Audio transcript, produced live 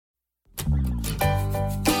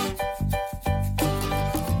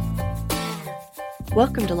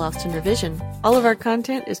Welcome to Lost in Revision. All of our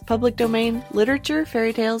content is public domain, literature,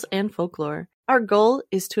 fairy tales, and folklore. Our goal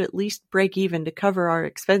is to at least break even to cover our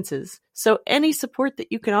expenses, so any support that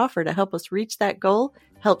you can offer to help us reach that goal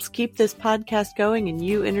helps keep this podcast going and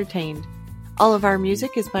you entertained. All of our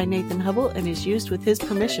music is by Nathan Hubble and is used with his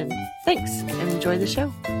permission. Thanks, and enjoy the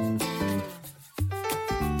show.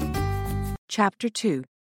 Chapter 2,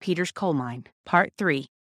 Peter's Coal Mine, Part 3.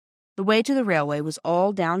 The way to the railway was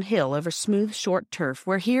all downhill over smooth, short turf,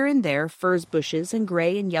 where here and there furze bushes and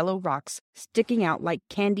gray and yellow rocks sticking out like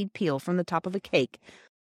candied peel from the top of a cake.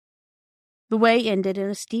 The way ended in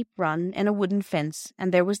a steep run and a wooden fence,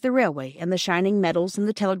 and there was the railway and the shining metals and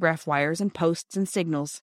the telegraph wires and posts and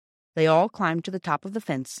signals. They all climbed to the top of the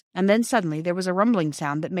fence, and then suddenly there was a rumbling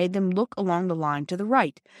sound that made them look along the line to the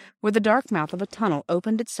right, where the dark mouth of a tunnel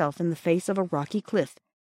opened itself in the face of a rocky cliff.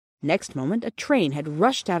 Next moment, a train had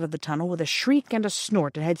rushed out of the tunnel with a shriek and a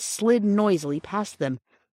snort and had slid noisily past them.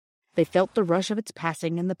 They felt the rush of its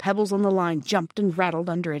passing, and the pebbles on the line jumped and rattled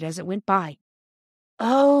under it as it went by.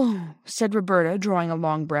 "Oh," said Roberta, drawing a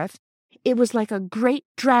long breath. "It was like a great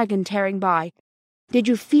dragon tearing by. Did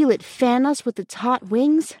you feel it fan us with its hot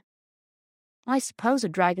wings?" "I suppose a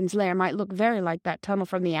dragon's lair might look very like that tunnel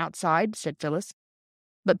from the outside," said Phyllis.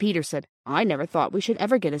 But Peter said, "I never thought we should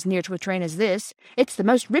ever get as near to a train as this. It's the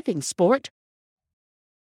most ripping sport."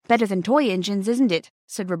 "Better than toy engines, isn't it?"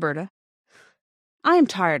 said Roberta. I am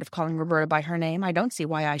tired of calling Roberta by her name. I don't see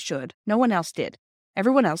why I should. No one else did.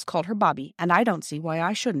 Everyone else called her Bobby, and I don't see why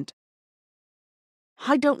I shouldn't.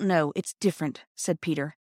 "I don't know. It's different," said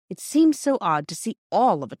Peter. "It seems so odd to see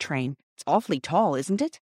all of a train. It's awfully tall, isn't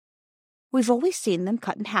it?" "We've always seen them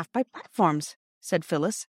cut in half by platforms," said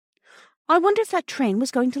Phyllis. "I wonder if that train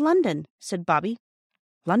was going to London," said Bobby.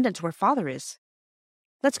 "London's where Father is."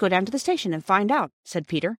 "Let's go down to the station and find out," said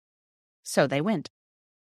Peter. So they went.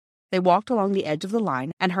 They walked along the edge of the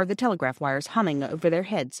line and heard the telegraph wires humming over their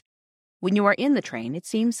heads. When you are in the train, it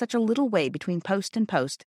seems such a little way between post and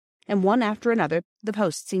post, and one after another the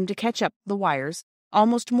posts seem to catch up the wires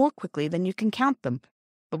almost more quickly than you can count them.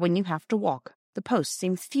 But when you have to walk, the posts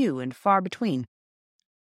seem few and far between.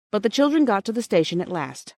 But the children got to the station at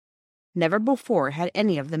last. Never before had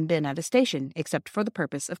any of them been at a station except for the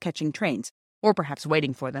purpose of catching trains, or perhaps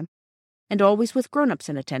waiting for them, and always with grown-ups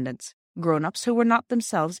in attendance, grown-ups who were not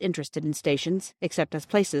themselves interested in stations except as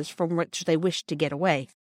places from which they wished to get away.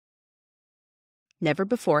 Never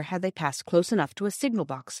before had they passed close enough to a signal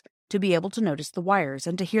box to be able to notice the wires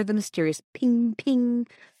and to hear the mysterious ping-ping,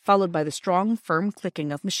 followed by the strong, firm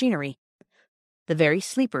clicking of machinery. The very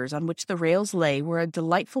sleepers on which the rails lay were a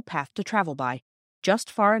delightful path to travel by,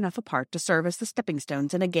 just far enough apart to serve as the stepping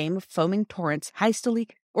stones in a game of foaming torrents hastily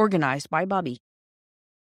organized by Bobby.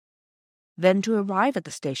 Then to arrive at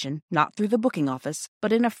the station, not through the booking office,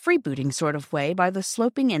 but in a freebooting sort of way by the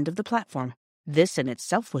sloping end of the platform. This in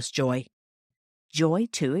itself was joy. Joy,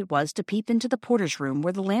 too, it was to peep into the porter's room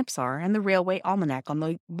where the lamps are and the railway almanac on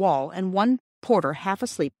the wall and one porter half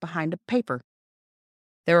asleep behind a paper.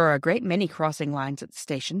 There are a great many crossing lines at the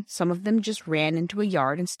station. Some of them just ran into a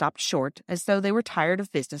yard and stopped short, as though they were tired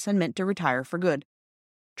of business and meant to retire for good.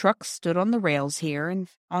 Trucks stood on the rails here, and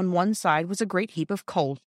on one side was a great heap of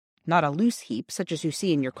coal. Not a loose heap, such as you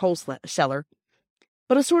see in your coal cellar,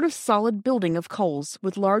 but a sort of solid building of coals,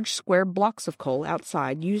 with large square blocks of coal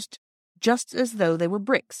outside, used just as though they were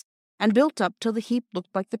bricks, and built up till the heap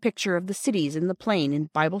looked like the picture of the cities in the plain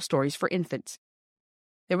in Bible stories for infants.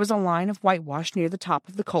 There was a line of whitewash near the top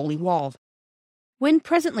of the coaly wall. When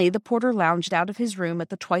presently the porter lounged out of his room at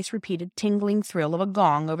the twice-repeated tingling thrill of a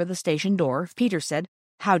gong over the station door, Peter said,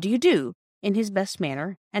 "How do you do?" in his best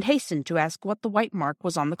manner, and hastened to ask what the white mark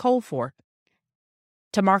was on the coal for.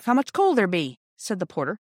 "To mark how much coal there be," said the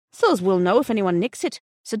porter. "So's we'll know if anyone nicks it,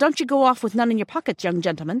 so don't you go off with none in your pockets, young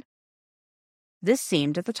gentleman." This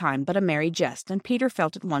seemed at the time but a merry jest, and Peter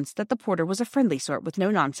felt at once that the porter was a friendly sort with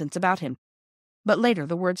no nonsense about him. But later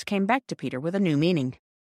the words came back to Peter with a new meaning.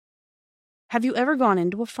 Have you ever gone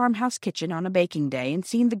into a farmhouse kitchen on a baking day and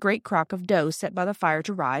seen the great crock of dough set by the fire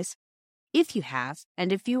to rise? If you have,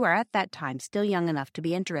 and if you are at that time still young enough to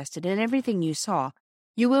be interested in everything you saw,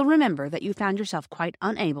 you will remember that you found yourself quite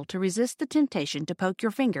unable to resist the temptation to poke your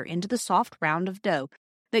finger into the soft round of dough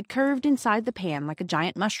that curved inside the pan like a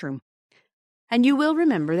giant mushroom. And you will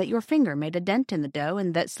remember that your finger made a dent in the dough,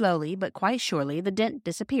 and that slowly but quite surely the dent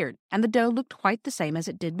disappeared, and the dough looked quite the same as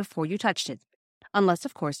it did before you touched it, unless,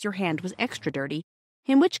 of course, your hand was extra dirty,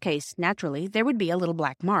 in which case, naturally, there would be a little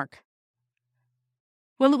black mark.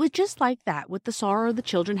 Well, it was just like that with the sorrow the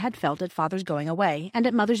children had felt at Father's going away, and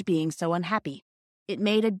at Mother's being so unhappy. It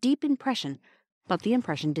made a deep impression, but the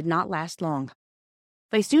impression did not last long.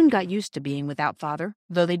 They soon got used to being without Father,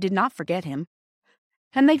 though they did not forget him.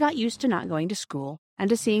 And they got used to not going to school, and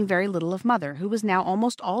to seeing very little of Mother, who was now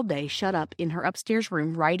almost all day shut up in her upstairs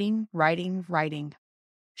room writing.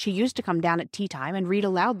 She used to come down at tea time and read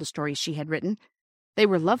aloud the stories she had written. They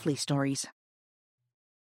were lovely stories.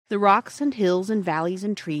 The rocks and hills and valleys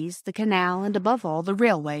and trees, the canal, and above all the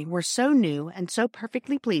railway were so new and so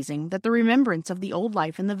perfectly pleasing that the remembrance of the old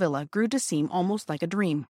life in the villa grew to seem almost like a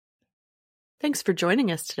dream. Thanks for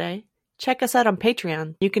joining us today. Check us out on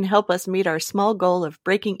Patreon. You can help us meet our small goal of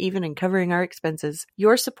breaking even and covering our expenses.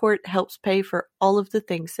 Your support helps pay for all of the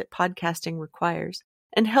things that podcasting requires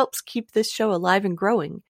and helps keep this show alive and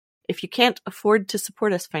growing. If you can't afford to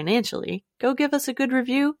support us financially, go give us a good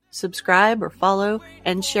review, subscribe or follow,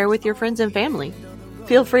 and share with your friends and family.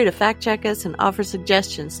 Feel free to fact-check us and offer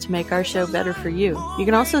suggestions to make our show better for you. You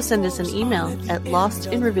can also send us an email at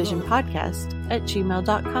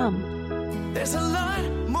lostinrevisionpodcast@gmail.com. There's a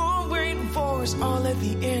lot more waiting for us all at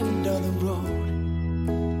the end of the road.